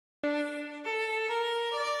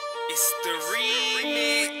It's the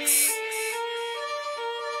remix.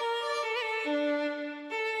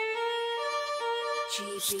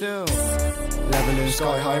 Still leveling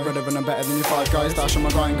sky high, brother, and I'm better than you five guys. Dash on my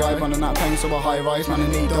grind guy, bunning that pen, so I high rise, man, I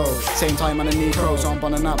need dough. Same time, man, I need crows, so I'm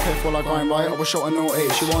bunning that piff while I grind right. I was shot in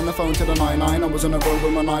 08, she on the phone to the 99. I was on the road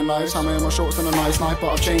with my 9 lives, hammer in my shorts and a nice knife,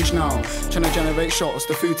 but I've changed now. Tryna generate shots,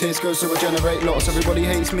 the food tastes good, so I generate lots. Everybody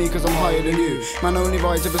hates me cause I'm higher than you. Man only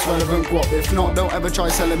rides if it's relevant guap. If not, don't ever try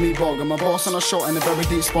selling me bog. I'm a boss and I shot in a very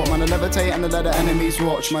deep spot, man, I levitate and I let the enemies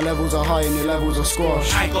watch. My levels are high and your levels are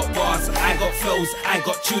squash. I got bars, I got flows, I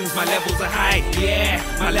got tunes, my levels are high, yeah.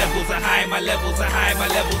 My levels are high, my levels are high, my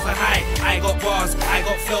levels are high. I got bars, I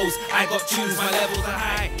got flows, I got tunes, my levels are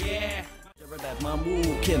high, yeah. Man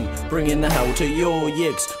walking, bringing the hell to your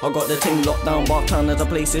yigs. I got the ting locked down, Bartown as the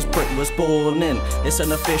place this prick was born in. It's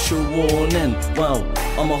an official warning. Well,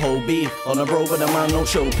 I'm a whole beef on a road with a man, don't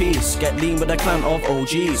show peace. Get lean with a clan of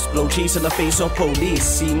OGs, blow cheese in the face of police.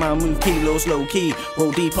 See man move kilos low key,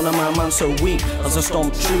 roll deep on a man so weak. As I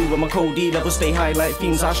stomp true with my cold D levels stay high like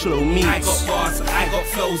fiends Ashlow meets. I got bars, I got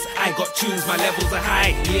flows, I got tunes, my levels are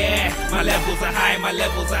high, yeah. My levels are high, my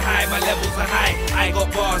levels are high, my levels are high. I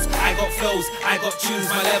got bars, I got flows, I got tunes,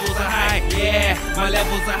 my levels are high, yeah. My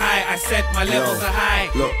levels are high, I said my levels are high.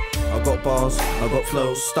 Look, I got bars, I got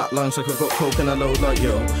flows, stat lines like I got coke and a load like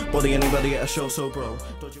yo. Body anybody at a show, so bro.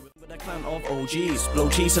 Dodge you with a clan of OGs, blow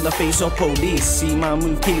cheese in the face of police. See man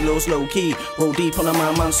move kilos low key, roll deep on a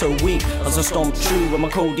man so weak. As I stomp true with my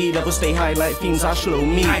cold D levels stay high like fiends Ashlow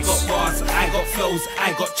meets. I got bars, I got flows,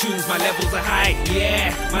 I got tunes, my levels are high,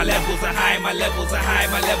 yeah. My levels are high, my levels are high,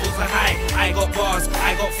 my levels are high. I got bars,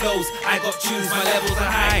 I got flows, I got tunes, my levels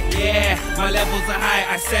are high, yeah. My levels are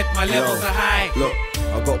high, I said my levels are high. Look,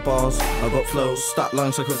 I got bars, I got flows, stat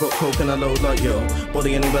lines like I got coke and a load like yo.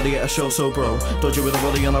 Body anybody at a show, so bro. Dodge you with a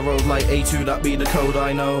body on a road like A2, that be the code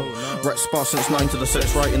I know. Wreck spar since 9 to the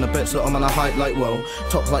 6, right in the bits that I'm on a height like whoa.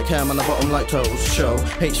 Top like hair, man, the bottom like toes. Show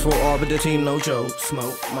H4R with the team, no joke.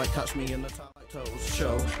 Smoke might catch me in the town.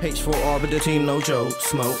 Show H4R with the team, no joke.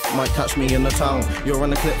 Smoke might catch me in the town. You're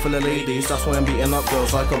on a clip full of ladies, that's why I'm beating up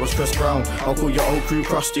girls like I was Chris Brown. I'll call your old crew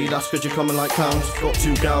crusty, that's cause you're coming like clowns. Got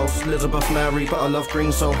 2 gals, Elizabeth, Mary, but I love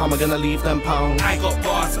green, so how am I gonna leave them pounds? I got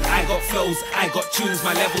bars, I got flows, I got tunes,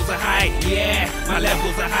 my levels are high, yeah. My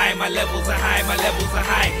levels are high, my levels are high, my levels are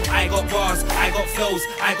high. I got bars, I got flows,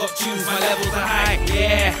 I got tunes, my levels are high,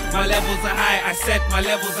 yeah. My levels are high, I said my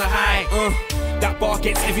levels are high. That bar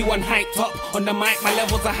gets everyone hyped up. On the mic, my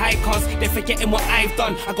levels are high cause they're forgetting what I've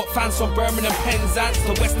done. I got fans from Birmingham, Penzance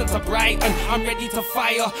to Western to Brighton. I'm ready to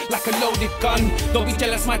fire like a loaded gun. Don't be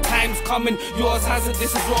jealous, my time's coming. Yours hasn't,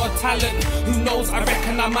 this is raw talent. Who knows, I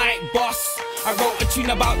reckon I might boss. I wrote a tune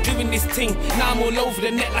about doing this thing. Now I'm all over the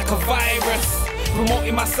net like a virus.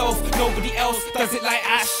 Promoting myself, nobody else does it like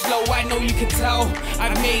Ashlow. I know you can tell.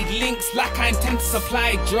 I made links like I intend to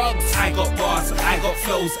supply drugs. I got bars, I got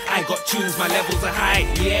flows, I got tunes, my levels are high,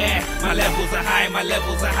 yeah. My levels are high, my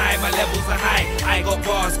levels are high, my levels are high. I got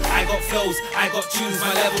bars, I got flows, I got tunes,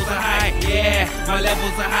 my levels are high, yeah. My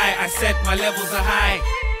levels are high, I said my levels are high.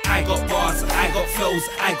 I got bars, I got flows,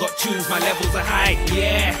 I got tunes, my levels are high,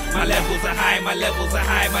 yeah. My levels are high, my levels are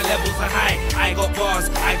high, my levels are high. I got bars,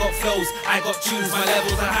 I got flows, I got tunes, my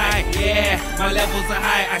levels are high, yeah. My levels are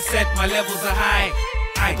high, I said my levels are high.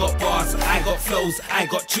 I got bars, I got flows, I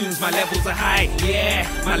got tunes, my levels are high, yeah.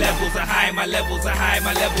 My levels are high, my levels are high,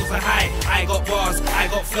 my levels are high. I got bars, I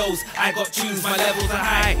got flows, I got tunes, my levels are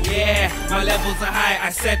high, yeah. My levels are high, I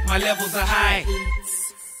said my levels are high.